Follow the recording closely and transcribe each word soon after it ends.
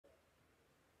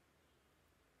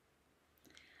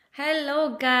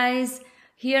Hello guys,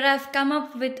 here I've come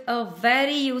up with a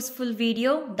very useful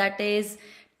video that is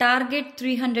target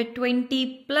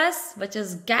 320 plus, which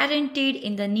is guaranteed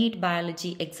in the NEET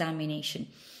biology examination.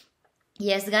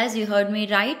 Yes guys, you heard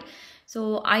me right.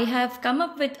 So I have come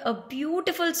up with a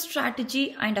beautiful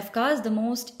strategy and of course the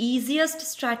most easiest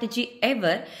strategy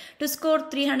ever to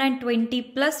score 320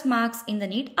 plus marks in the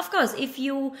NEET. Of course, if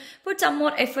you put some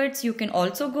more efforts, you can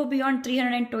also go beyond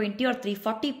 320 or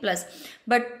 340 plus.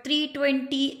 But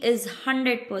 320 is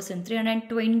 100%,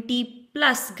 320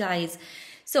 plus guys.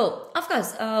 So of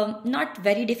course, not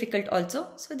very difficult also.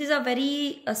 So these are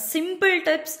very simple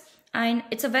tips. And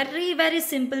it's a very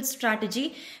simple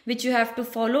strategy which you have to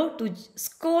follow to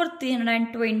score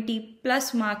 320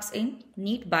 plus marks in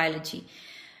NEET biology.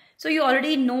 So you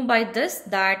already know by this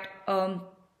that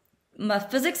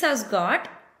physics has got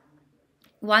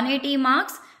 180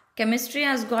 marks, chemistry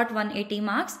has got 180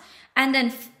 marks, and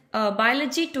then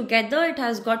biology together it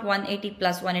has got 180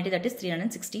 plus 180, that is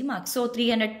 360 marks. So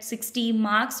 360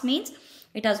 marks means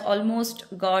it has almost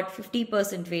got 50%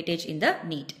 weightage in the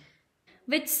NEET,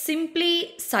 which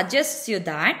simply suggests you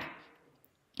that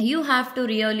you have to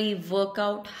really work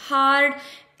out hard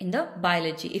in the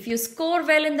biology. If you score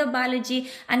well in the biology,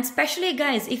 and especially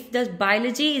guys, if the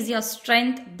biology is your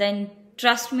strength, then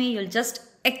trust me, you'll just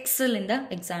excel in the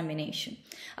examination.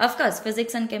 Of course,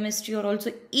 physics and chemistry are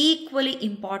also equally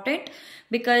important,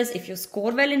 because if you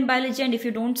score well in biology and if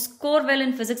you don't score well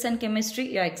in physics and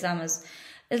chemistry, your exam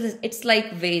it's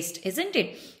like waste, isn't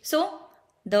it? So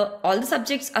all the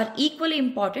subjects are equally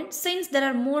important. Since there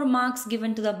are more marks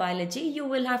given to the biology, you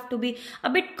will have to be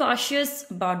a bit cautious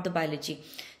about the biology.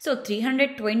 So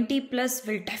 320 plus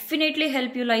will definitely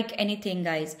help you like anything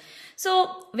guys.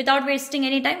 So without wasting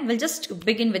any time, we'll just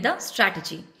begin with the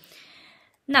strategy.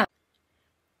 Now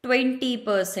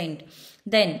 20%,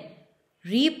 then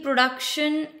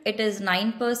reproduction it is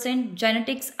 9%,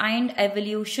 genetics and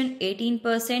evolution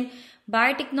 18%,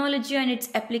 biotechnology and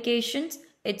its applications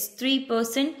it's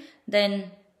 3%,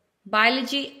 then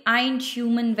biology and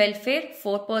human welfare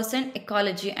 4%,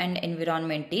 ecology and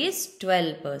environment is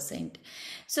 12%.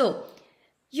 So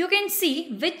you can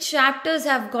see which chapters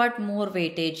have got more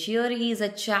weightage. Here is a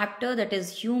chapter that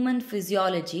is human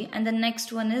physiology, and the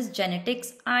next one is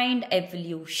genetics and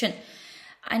evolution.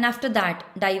 And after that,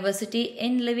 diversity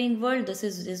in living world, this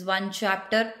is one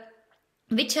chapter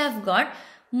which have got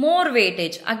more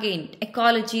weightage, again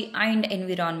ecology and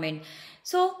environment.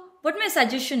 So what my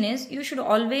suggestion is, you should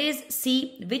always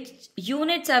see which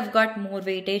units have got more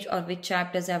weightage or which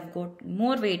chapters have got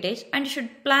more weightage, and you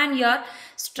should plan your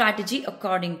strategy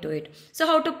according to it. So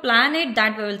how to plan it,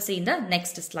 that we will see in the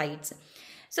next slides.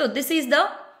 So this is the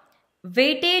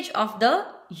weightage of the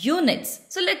units.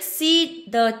 So let's see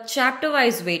the chapter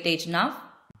wise weightage now.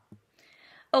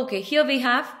 Okay, here we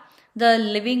have the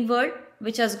living world,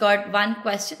 which has got one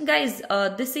question. Guys,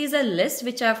 this is a list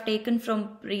which I have taken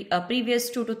from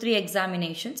previous 2 to 3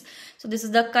 examinations. So this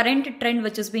is the current trend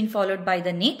which has been followed by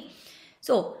the NEET.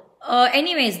 So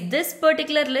anyways, this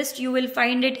particular list you will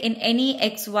find it in any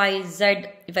XYZ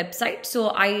website. So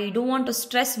I don't want to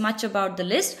stress much about the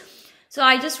list. So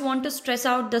I just want to stress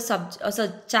out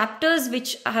the chapters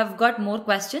which have got more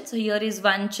questions. So here is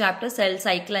one chapter, cell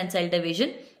cycle and cell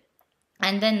division.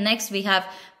 And then next we have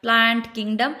plant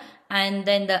kingdom, and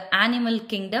then the animal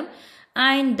kingdom,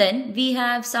 and then we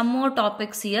have some more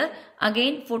topics here,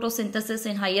 again photosynthesis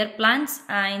in higher plants,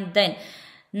 and then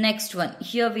next one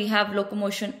here we have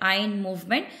locomotion and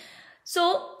movement.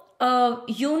 So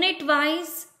unit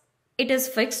wise it is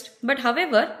fixed, but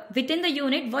however within the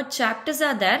unit what chapters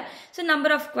are there, so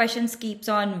number of questions keeps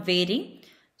on varying.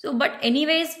 So but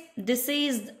anyways, this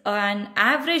is an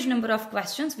average number of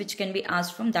questions which can be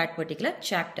asked from that particular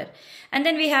chapter. And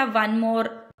then we have one more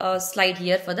slide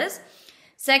here for this.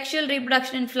 Sexual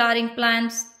reproduction in flowering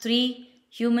plants 3,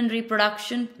 human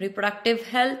reproduction, reproductive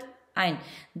health, and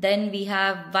then we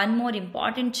have one more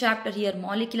important chapter here,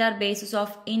 molecular basis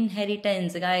of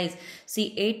inheritance. Guys,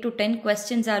 see 8 to 10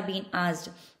 questions are being asked.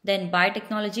 Then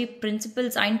biotechnology,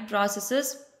 principles and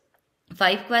processes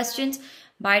 5 questions,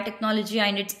 biotechnology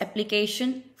and its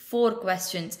application 4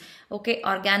 questions. Okay,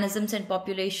 organisms and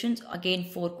populations again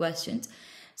 4 questions.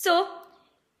 So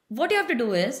what you have to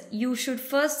do is, you should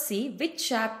first see which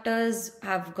chapters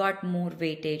have got more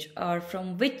weightage, or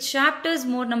from which chapters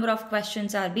more number of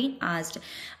questions are being asked,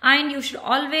 and you should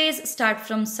always start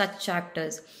from such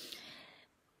chapters.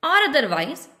 Or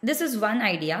otherwise, this is one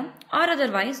idea, or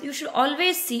otherwise you should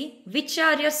always see which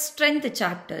are your strength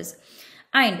chapters,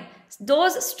 and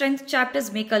those strength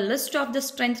chapters, make a list of the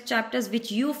strength chapters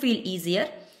which you feel easier,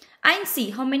 and see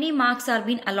how many marks are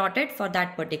being allotted for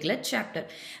that particular chapter.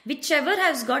 Whichever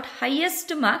has got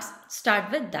highest marks,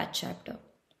 start with that chapter.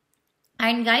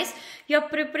 And guys, your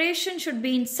preparation should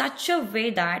be in such a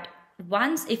way that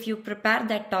once if you prepare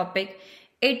that topic,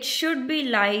 it should be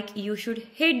like you should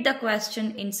hit the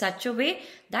question in such a way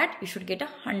that you should get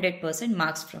 100%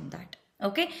 marks from that.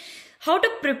 Okay. How to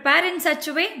prepare in such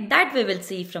a way, that we will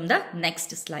see from the next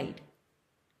slide.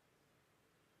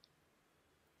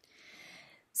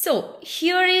 So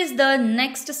here is the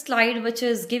next slide, which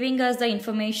is giving us the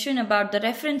information about the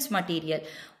reference material.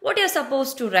 What you're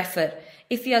supposed to refer.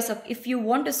 If you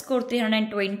want to score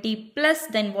 320 plus,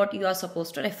 then what you are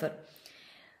supposed to refer.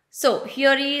 So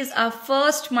here is our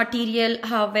first material,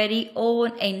 our very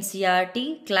own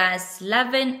NCERT, class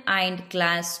 11 and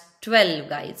class 12,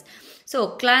 guys.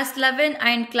 So class 11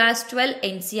 and class 12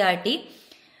 NCERT.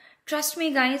 Trust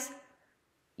me, guys,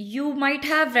 you might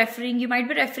be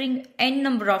referring n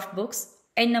number of books,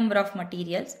 n number of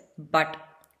materials, but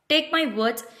take my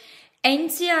words,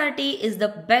 NCERT is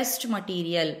the best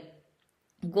material.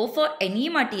 Go for any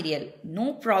material,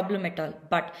 no problem at all.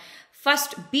 But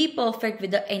first, be perfect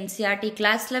with the NCERT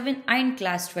class 11 and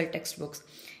class 12 textbooks.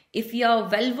 If you are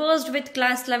well versed with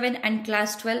class 11 and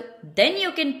class 12, then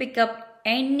you can pick up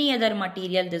any other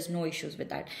material. There's no issues with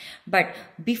that. But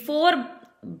before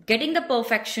getting the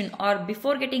perfection or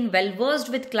before getting well versed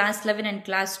with class 11 and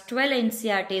class 12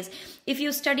 NCERTs, if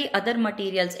you study other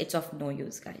materials, it's of no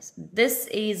use, guys. This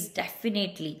is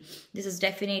definitely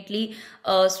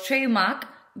a stray mark,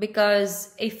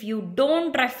 because if you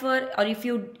don't refer, or if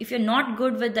you're not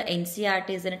good with the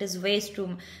NCERTs, then it is waste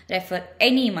to refer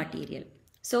any material.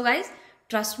 So guys,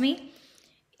 trust me,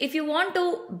 if you want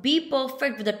to be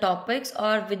perfect with the topics,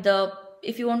 or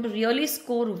if you want to really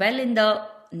score well in the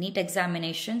NEET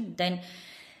examination, then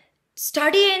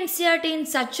study NCERT in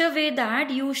such a way that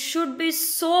you should be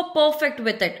so perfect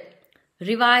with it.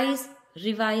 Revise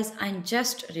and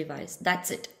just revise.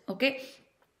 That's it. Okay.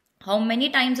 How many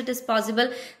times it is possible,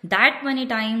 that many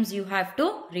times you have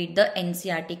to read the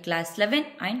NCERT class 11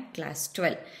 and class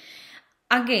 12.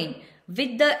 Again,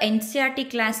 with the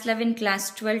NCERT class 11,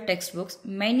 class 12 textbooks,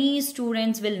 many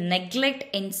students will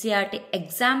neglect NCERT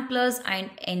exemplars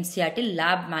and NCERT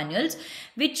lab manuals,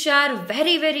 which are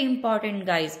very, very important,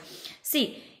 guys.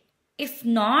 See, if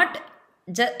not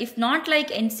like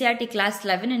NCERT class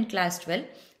 11 and class 12,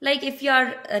 like if you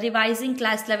are revising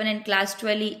class 11 and class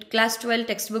 12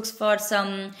 textbooks for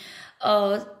some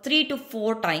 3 to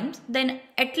 4 times, then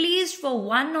at least for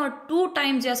 1 or 2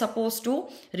 times you are supposed to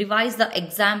revise the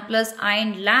exemplars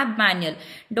and lab manual.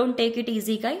 Don't take it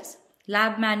easy, guys.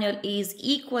 Lab manual is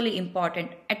equally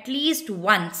important, at least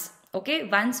once. Okay,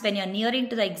 once when you are nearing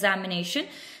to the examination,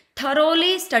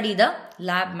 thoroughly study the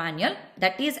lab manual,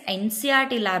 that is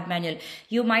NCERT lab manual.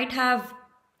 You might have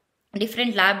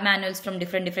different lab manuals from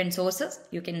different sources.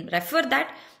 You can refer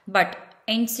that, but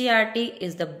NCERT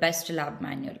is the best lab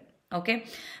manual. Okay,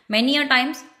 many a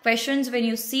times questions, when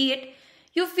you see it,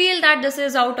 you feel that this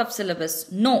is out of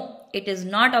syllabus. No, it is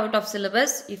not out of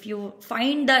syllabus. If you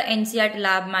find the NCERT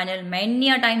lab manual, many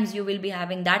a times you will be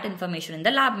having that information in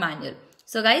the lab manual.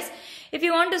 So guys, if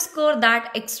you want to score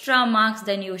that extra marks,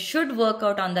 then you should work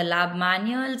out on the lab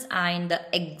manuals and the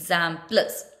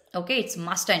exemplars. Okay, it's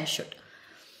must and should.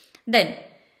 Then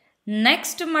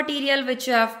next material which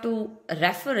you have to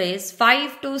refer is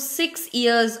 5 to 6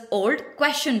 years old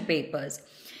question papers.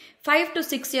 5 to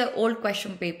 6 year old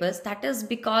question papers, that is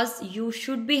because you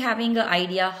should be having an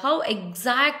idea how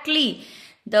exactly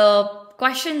the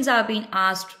questions are being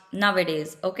asked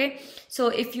nowadays. Okay, so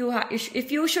if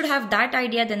you should have that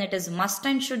idea, then it is must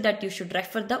and should that you should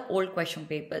refer the old question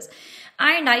papers.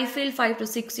 And I feel 5 to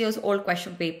 6 years old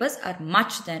question papers are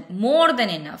more than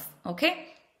enough. Okay.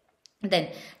 Then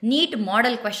NEET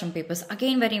model question papers,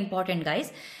 again very important,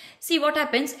 guys. See what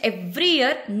happens, every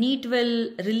year NEET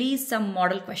will release some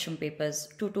model question papers.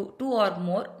 Two or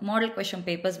more model question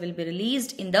papers will be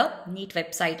released in the NEET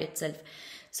website itself.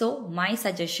 So my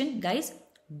suggestion, guys,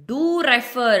 do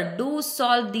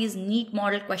solve these NEET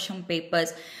model question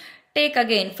papers. Take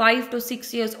again 5 to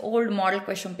 6 years old model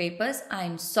question papers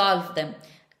and solve them.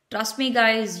 Trust me,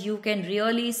 guys, you can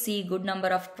really see good number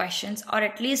of questions, or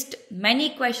at least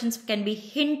many questions can be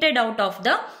hinted out of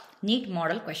the NEET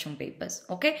model question papers.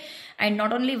 Okay, and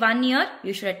not only 1 year,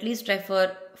 you should at least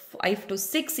refer 5 to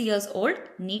 6 years old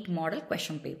NEET model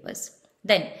question papers.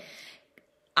 Then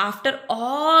after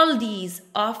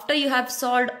you have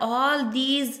solved all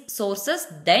these sources,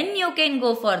 then you can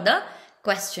go for the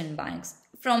question banks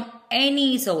from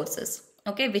any sources.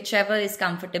 Okay, whichever is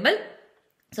comfortable,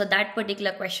 So that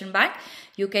particular question bank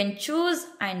you can choose,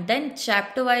 and then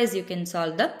chapter wise you can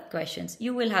solve the questions.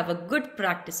 You will have a good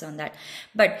practice on that.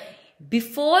 But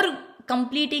before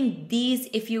completing these,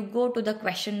 if you go to the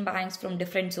question banks from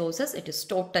different sources, it is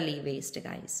totally waste,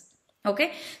 guys.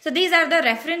 Okay, so these are the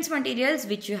reference materials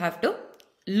which you have to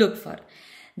look for.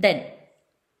 Then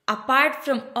apart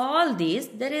from all these,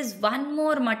 there is one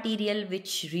more material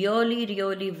which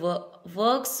really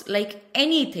works like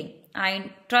anything.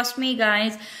 And trust me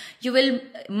guys, you will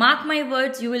mark my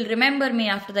words, you will remember me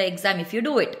after the exam if you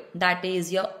do it. That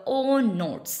is your own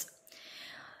notes.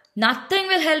 Nothing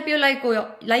will help you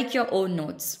like your own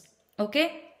notes.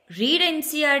 Okay, read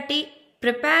NCERT,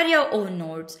 prepare your own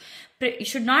notes. You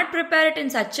should not prepare it in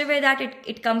such a way that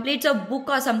it completes a book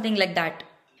or something like that.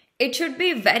 It should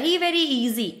be very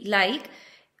easy. Like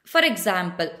for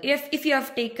example, if you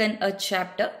have taken a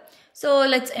chapter, so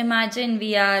let's imagine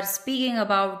we are speaking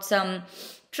about some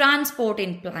transport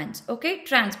in plants. Okay,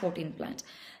 transport in plants.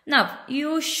 Now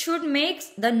you should make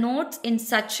the notes in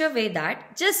such a way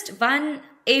that just one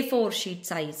A4 sheet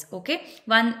size, okay,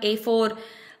 one A4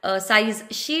 size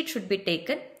sheet should be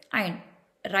taken, and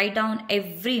write down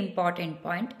every important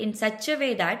point in such a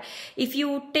way that if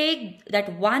you take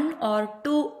that one or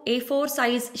two A4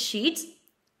 size sheets,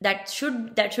 that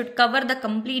should cover the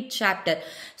complete chapter,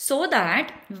 so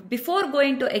that before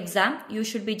going to exam you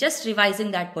should be just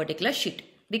revising that particular sheet,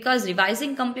 because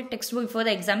revising complete textbook before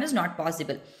the exam is not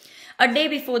possible. A day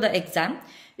before the exam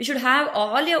you should have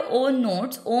all your own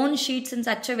notes, own sheets in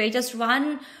such a way, just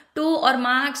 1, 2 or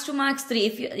max 2, max 3.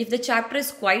 If the chapter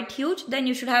is quite huge, then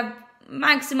you should have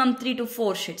maximum 3 to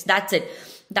 4 sheets. That's it.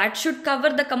 That should cover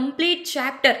the complete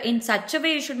chapter. In such a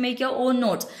way you should make your own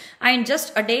notes, and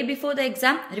just a day before the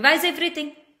exam revise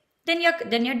everything. Then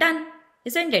you're done,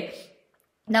 isn't it?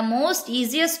 The most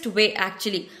easiest way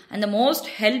actually, and the most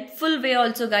helpful way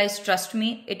also guys, trust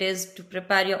me, it is to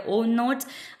prepare your own notes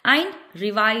and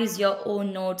revise your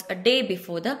own notes a day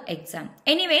before the exam.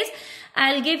 Anyways,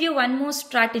 I'll give you one more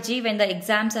strategy when the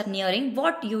exams are nearing,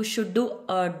 what you should do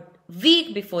a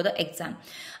week before the exam.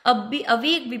 A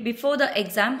week before the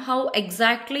exam, how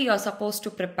exactly you're supposed to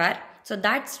prepare. So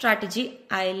that strategy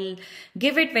I'll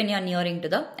give it when you're nearing to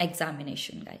the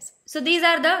examination, guys. So these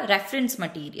are the reference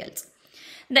materials.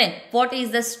 Then what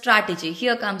is the strategy?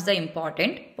 Here comes the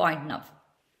important point now.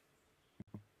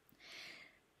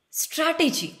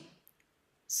 Strategy.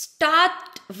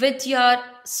 Start with your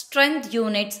strength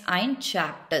units and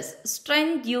chapters.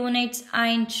 Strength units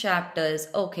and chapters.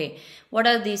 Okay, what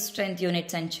are these strength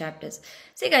units and chapters?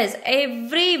 See guys,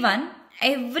 everyone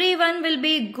will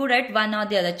be good at one or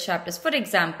the other chapters. For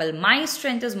example, my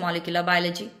strength is molecular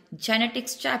biology,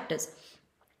 genetics chapters.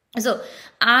 So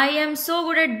I am so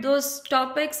good at those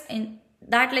topics in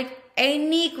that like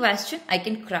any question I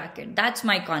can crack it. That's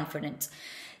my confidence.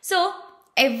 So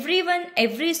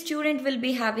every student will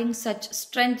be having such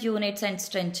strength units and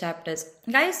strength chapters.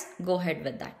 Guys, go ahead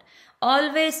with that.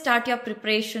 Always start your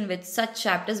preparation with such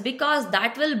chapters, because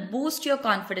that will boost your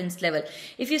confidence level.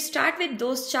 If you start with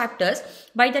those chapters,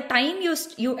 by the time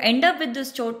you end up with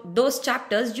those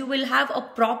chapters, you will have a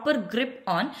proper grip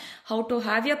on how to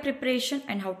have your preparation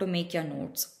and how to make your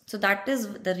notes. So that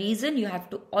is the reason you have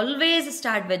to always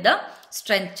start with the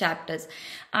strength chapters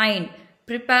and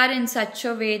prepare in such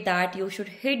a way that you should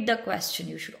hit the question.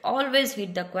 You should always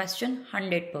hit the question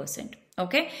 100%.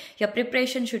 Okay, your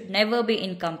preparation should never be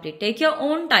incomplete. Take your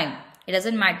own time. It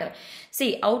doesn't matter.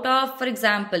 See, out of, for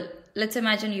example, let's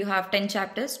imagine you have 10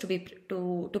 chapters to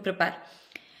prepare.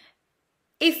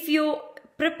 If you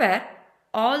prepare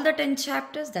all the 10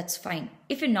 chapters, that's fine.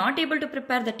 If you're not able to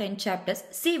prepare the 10 chapters,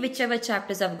 see whichever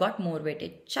chapters have got more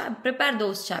weightage. Prepare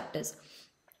those chapters.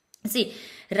 See,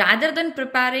 rather than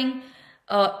preparing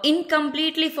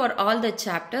incompletely for all the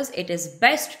chapters, it is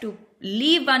best to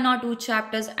leave 1 or 2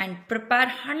 chapters and prepare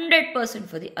 100%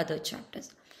 for the other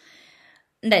chapters.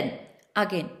 Then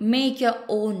again, make your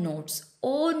own notes.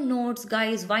 Own notes,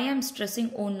 guys. Why I'm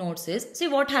stressing own notes is, see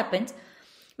what happens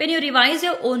when you revise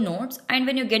your own notes and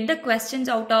when you get the questions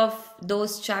out of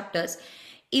those chapters,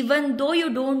 even though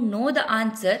you don't know the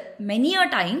answer, many a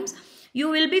times you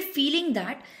will be feeling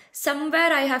that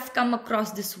somewhere I have come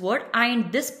across this word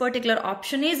and this particular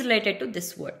option is related to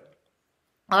this word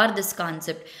or this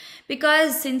concept.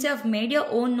 Because since you have made your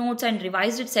own notes and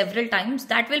revised it several times,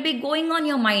 that will be going on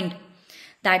your mind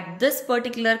that this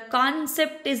particular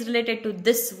concept is related to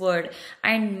this word,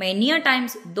 and many a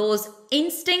times those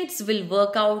instincts will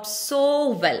work out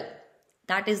so well.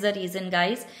 That is the reason,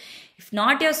 guys. If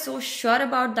not you're so sure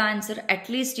about the answer, at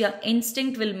least your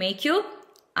instinct will make you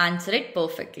answer it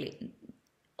perfectly.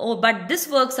 Oh, but this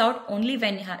works out only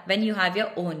when you have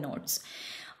your own notes.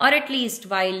 or at least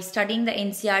while studying the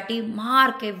NCERT,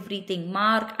 mark everything,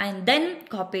 mark and then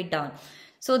copy it down.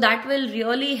 So that will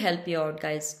really help you out,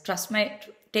 guys.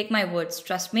 Take my words,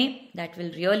 trust me, that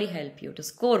will really help you to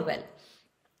score well.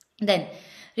 Then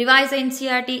revise the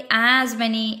NCERT as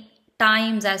many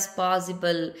times as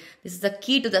possible. This is the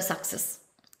key to the success.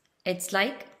 It's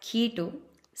like key to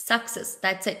success.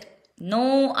 That's it.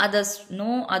 No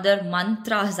other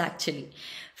mantras actually.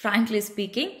 Frankly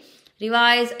speaking,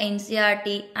 revise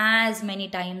NCERT as many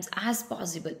times as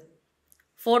possible.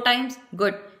 4 times,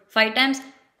 good. 5 times,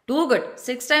 too good.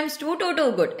 6 times, too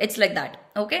good. It's like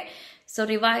that. Okay. So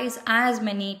revise as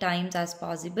many times as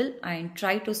possible and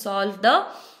try to solve the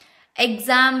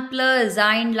exemplars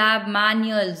and lab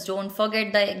manuals. Don't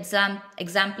forget the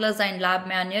exemplars and lab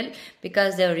manual,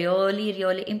 because they're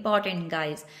really important,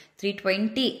 guys.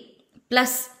 320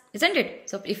 plus, isn't it?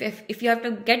 So if you have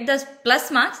to get the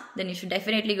plus marks, then you should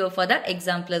definitely go for the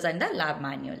exemplars and the lab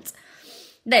manuals.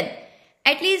 Then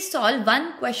at least solve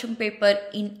 1 question paper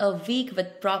in a week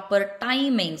with proper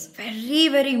timings.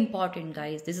 Very important,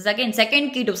 guys. This is again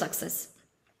second key to success.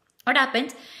 What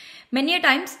happens? Many a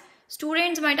times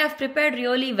students might have prepared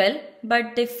really well,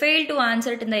 but they fail to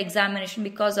answer it in the examination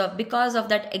because of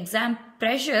that exam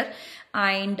pressure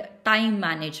and time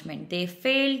management. They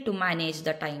fail to manage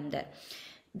the time there.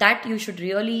 That you should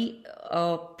really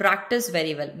practice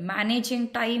very well. Managing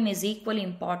time is equally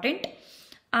important,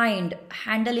 and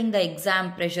handling the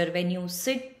exam pressure. When you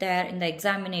sit there in the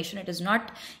examination, it is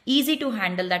not easy to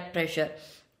handle that pressure.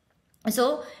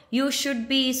 So you should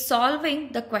be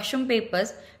solving the question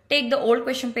papers. Take the old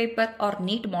question paper or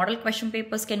NEET model question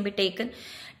papers can be taken.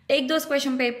 Take those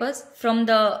question papers from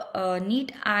the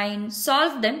NEET and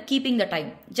solve them keeping the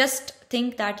time. Just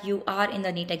think that you are in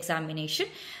the NEET examination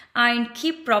and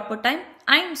keep proper time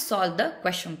and solve the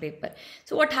question paper.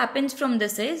 So what happens from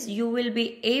this is you will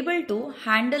be able to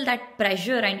handle that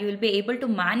pressure and you will be able to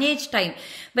manage time.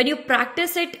 When you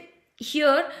practice it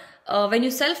here, when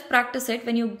you self-practice it,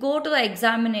 when you go to the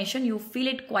examination, you feel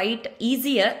it quite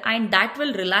easier and that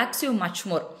will relax you much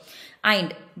more.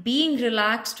 And being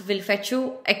relaxed will fetch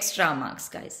you extra marks,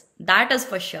 guys. That is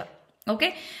for sure.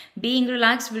 Okay, being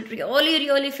relaxed will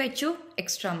really fetch you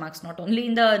extra marks. Not only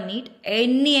in the NEET,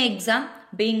 any exam,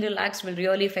 being relaxed will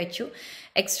really fetch you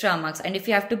extra marks. And if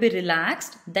you have to be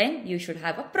relaxed, then you should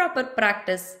have a proper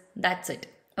practice. That's it.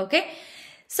 Okay,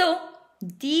 so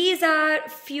these are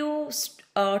few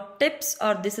tips,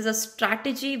 or this is a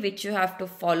strategy which you have to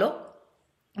follow,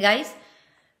 guys.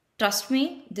 Trust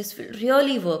me, this will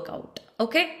really work out.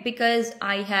 Okay, because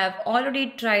I have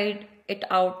already tried it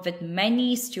out with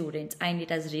many students and it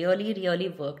has really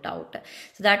worked out.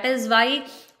 So that is why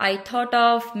I thought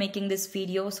of making this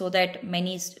video, so that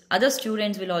many other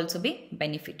students will also be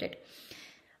benefited.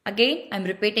 Again, I'm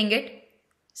repeating it.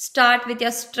 Start with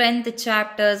your strength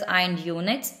chapters and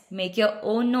units. Make your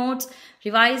own notes.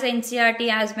 Revise NCERT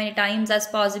as many times as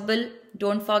possible.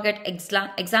 Don't forget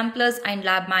exemplars and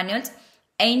lab manuals.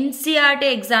 NCERT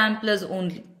exemplars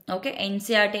only. Okay,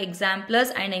 NCERT exemplars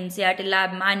and NCERT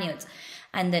lab manuals.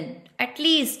 And then at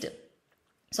least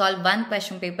solve 1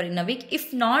 question paper in a week.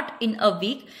 If not in a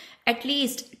week, at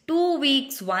least 2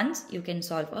 weeks once you can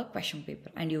solve a question paper.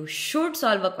 And you should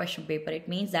solve a question paper. It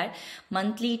means that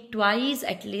monthly twice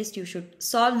at least you should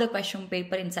solve the question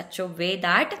paper in such a way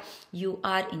that you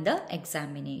are in the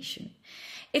examination.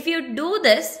 If you do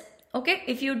this, okay,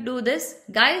 if you do this,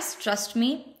 guys, trust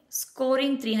me,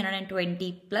 scoring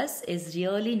 320 plus is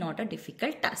really not a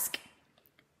difficult task.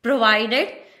 Provided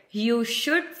you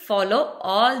should follow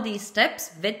all these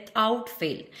steps without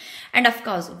fail. And of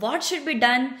course, what should be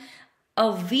done a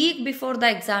week before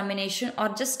the examination or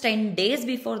just 10 days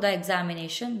before the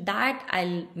examination, that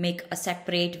I'll make a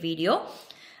separate video.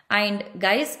 And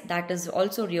guys, that is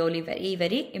also really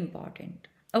very important.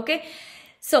 Okay,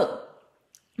 so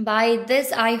by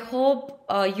this, I hope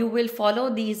you will follow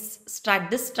this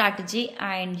strategy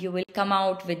and you will come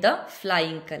out with the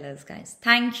flying colors, guys.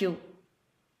 Thank you.